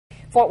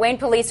Fort Wayne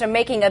police are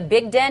making a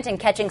big dent in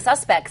catching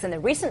suspects in the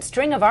recent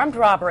string of armed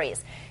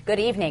robberies. Good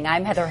evening.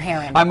 I'm Heather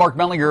Herron. I'm Mark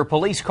Mellinger.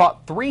 Police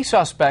caught 3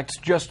 suspects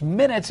just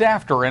minutes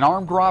after an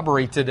armed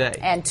robbery today.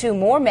 And 2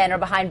 more men are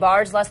behind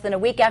bars less than a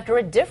week after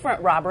a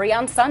different robbery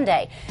on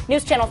Sunday.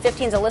 News Channel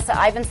 15's Alyssa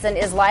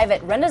Ivinson is live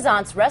at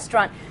Renaissance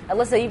Restaurant.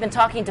 Alyssa, you've been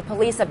talking to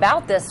police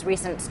about this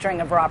recent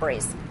string of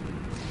robberies.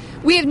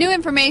 We have new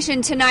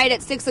information tonight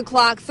at 6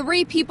 o'clock.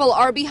 3 people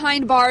are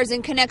behind bars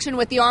in connection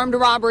with the armed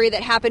robbery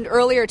that happened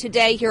earlier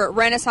today here at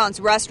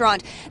Renaissance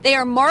Restaurant. They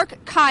are Mark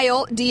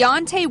Kyle,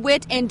 Deontay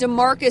Witt, and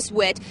DeMarcus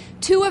Witt.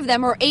 2 of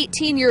them are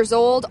 18 years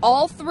old.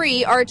 All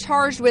 3 are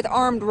charged with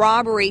armed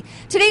robbery.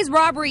 Today's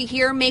robbery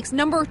here makes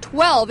number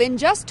 12 in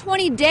just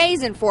 20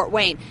 days in Fort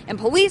Wayne, and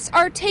police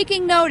are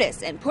taking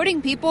notice and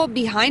putting people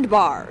behind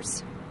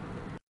bars.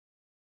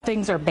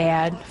 Things are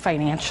bad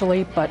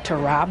financially, but to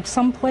rob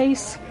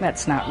someplace,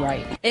 that's not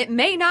right. It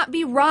may not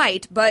be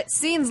right, but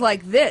scenes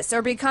like this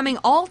are becoming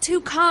all too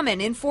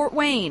common in Fort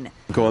Wayne.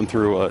 Going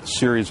through a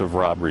series of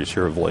robberies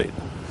here of late.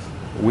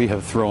 We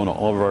have thrown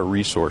all of our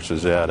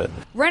resources at it.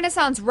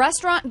 Renaissance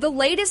Restaurant, the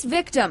latest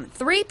victim.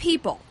 3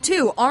 people,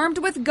 2 armed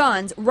with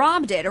guns,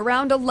 robbed it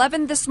around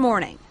 11 this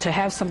morning. To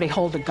have somebody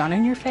hold a gun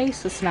in your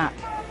face, that's not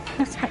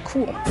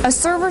cool. A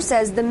server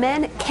says the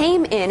men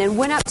came in and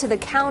went up to the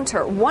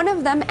counter. One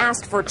of them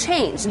asked for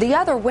change. The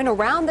other went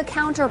around the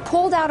counter,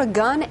 pulled out a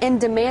gun, and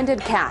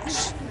demanded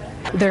cash.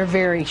 They're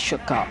very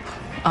shook up.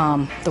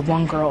 The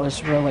one girl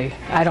is really,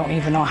 I don't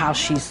even know how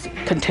she's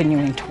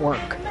continuing to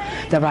work.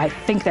 But I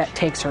think that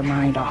takes her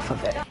mind off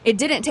of it. It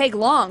didn't take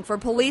long for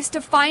police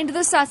to find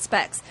the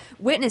suspects.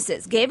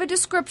 Witnesses gave a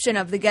description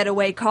of the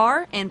getaway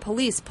car, and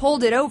police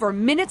pulled it over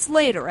minutes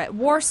later at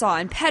Warsaw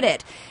and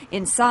Pettit.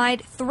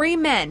 Inside, 3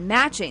 men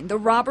matching the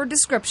robber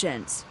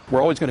descriptions.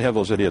 We're always going to have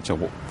those idiots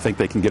who think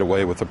they can get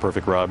away with a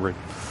perfect robbery.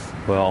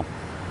 Well,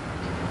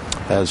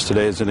 as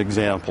today is an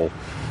example,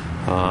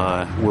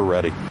 we're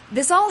ready.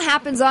 This all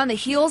happens on the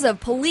heels of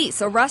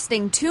police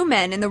arresting 2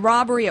 men in the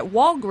robbery at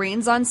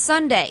Walgreens on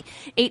Sunday.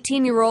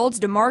 18-year-olds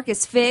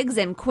DeMarcus Figgs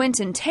and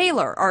Quentin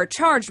Taylor are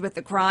charged with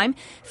the crime.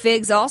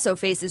 Figgs also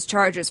faces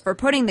charges for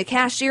putting the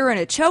cashier in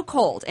a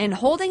chokehold and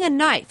holding a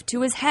knife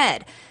to his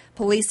head.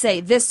 Police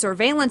say this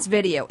surveillance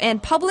video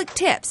and public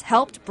tips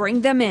helped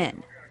bring them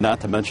in.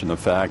 Not to mention the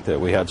fact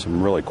that we had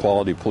some really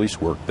quality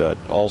police work that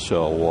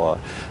also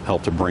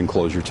helped to bring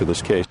closure to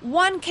this case.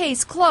 1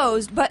 case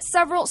closed, but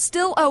several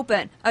still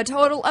open. A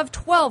total of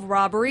 12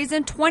 robberies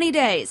in 20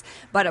 days.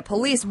 But a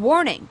police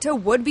warning to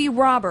would-be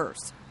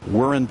robbers.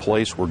 We're in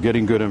place, we're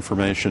getting good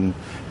information,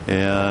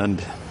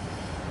 and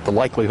the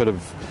likelihood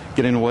of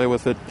getting away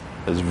with it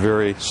is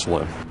very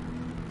slim.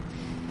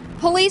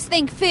 Police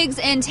think Figgs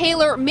and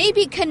Taylor may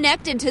be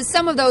connected to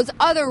some of those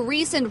other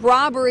recent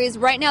robberies.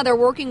 Right now they're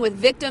working with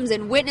victims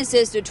and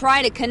witnesses to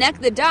try to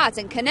connect the dots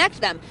and connect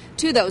them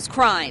to those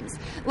crimes.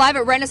 Live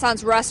at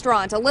Renaissance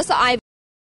Restaurant, Alyssa Ivinson.